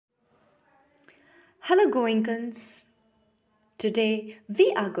Hello Goenkans. Today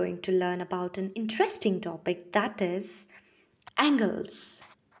we are going to learn about an interesting topic, that is angles.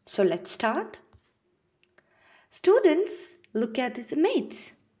 So let's start. Students, look at this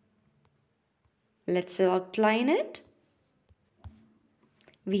image. Let's outline it.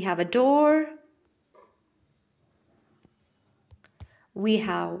 We have a door. We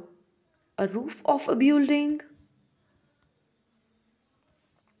have a roof of a building.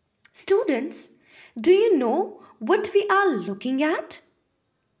 Students, do you know what we are looking at?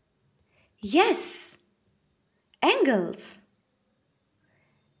 Yes, angles.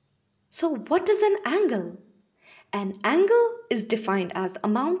 So what is an angle? An angle is defined as the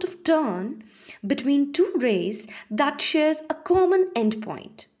amount of turn between two rays that shares a common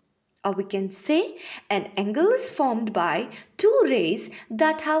endpoint. Or we can say an angle is formed by two rays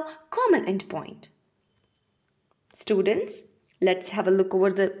that have common endpoint. Students, let's have a look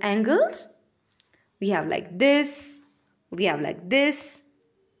over the angles. We have like this, we have like this.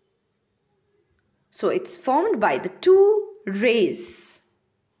 So it's formed by the two rays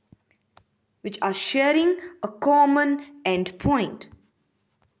which are sharing a common endpoint.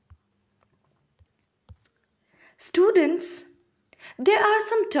 Students, there are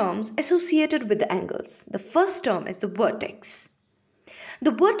some terms associated with the angles. The first term is the vertex.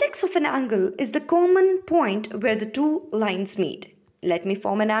 The vertex of an angle is the common point where the two lines meet. Let me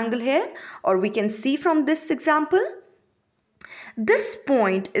form an angle here, or we can see from this example. This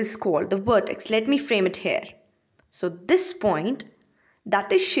point is called the vertex. Let me frame it here. So this point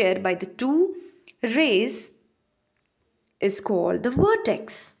that is shared by the two rays is called the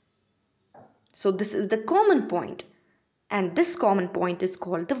vertex. So this is the common point, and this common point is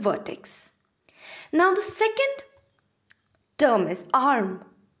called the vertex. Now the second term is arm.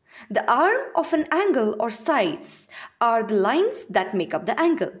 The arm of an angle or sides are the lines that make up the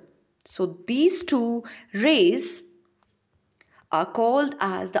angle. So these two rays are called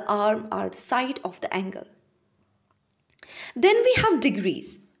as the arm or the side of the angle. Then we have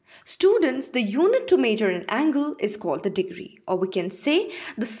degrees. Students, the unit to measure an angle is called the degree, or we can say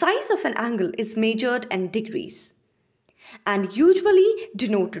the size of an angle is measured in degrees and usually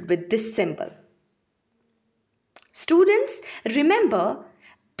denoted with this symbol. Students, remember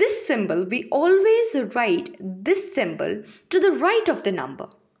this symbol, we always write this symbol to the right of the number.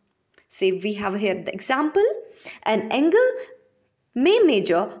 Say we have here the example, an angle may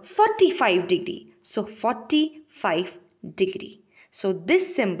measure 45 degree. So 45 degree. So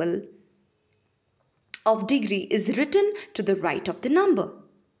this symbol of degree is written to the right of the number.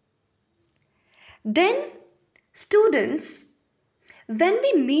 Then students, when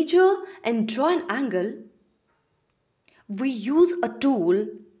we measure and draw an angle, we use a tool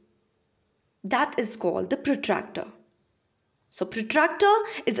that is called the protractor. So protractor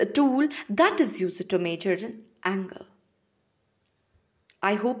is a tool that is used to measure an angle.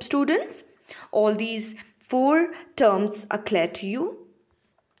 I hope students, all these four terms are clear to you.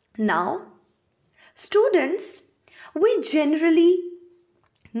 Now, students, we generally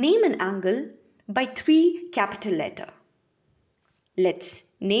name an angle by three capital letters. Let's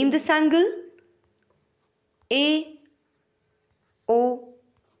name this angle A, O,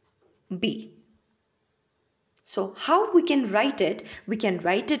 B. So how we can write it? We can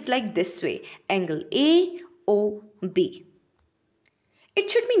write it like this way, angle A, O, B.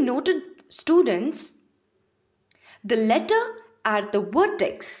 It should be noted, students, the letter at the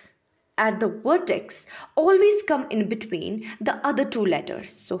vertex always come in between the other two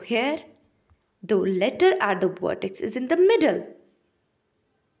letters. So here, the letter at the vertex is in the middle.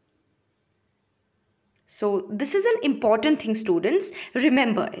 So this is an important thing, students.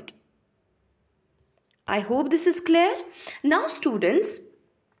 Remember it. I hope this is clear. Now students,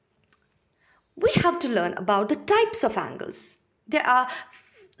 we have to learn about the types of angles. There are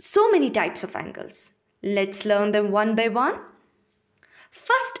so many types of angles. Let's learn them one by one.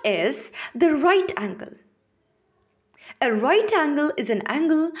 First is the right angle. A right angle is an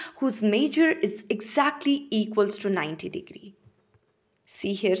angle whose measure is exactly equals to 90 degree.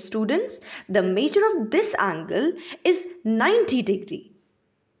 See here students, the measure of this angle is 90 degree.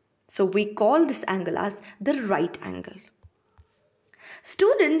 So we call this angle as the right angle.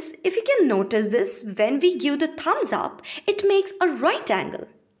 Students, if you can notice this, when we give the thumbs up, it makes a right angle.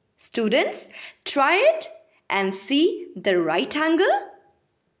 Students, try it and see the right angle.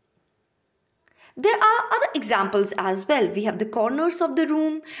 There are other examples as well. We have the corners of the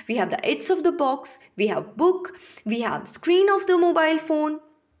room, we have the edges of the box, we have book, we have screen of the mobile phone.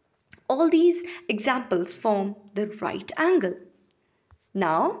 All these examples form the right angle.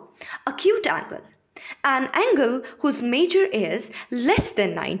 Now, acute angle. An angle whose measure is less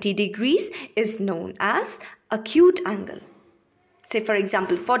than 90 degrees is known as acute angle. Say for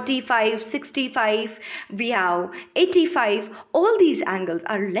example 45, 65, we have 85. All these angles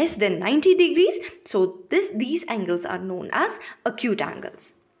are less than 90 degrees. So these angles are known as acute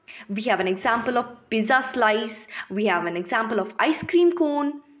angles. We have an example of pizza slice. We have an example of ice cream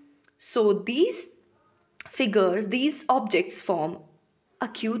cone. So these figures, these objects form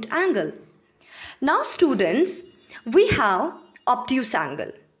acute angle. Now students, we have obtuse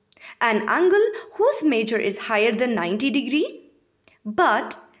angle. An angle whose measure is higher than 90 degree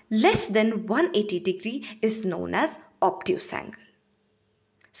but less than 180 degree is known as obtuse angle.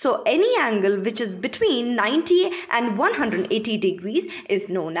 So any angle which is between 90 and 180 degrees is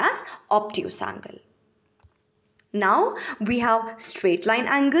known as obtuse angle. Now we have straight line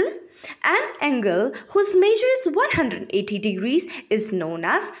angle. An angle whose measure is 180 degrees is known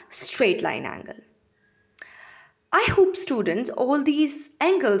as straight line angle. I hope students all these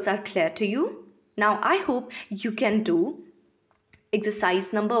angles are clear to you. Now I hope you can do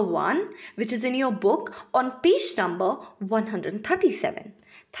exercise number 1, which is in your book on page number 137.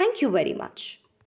 Thank you very much.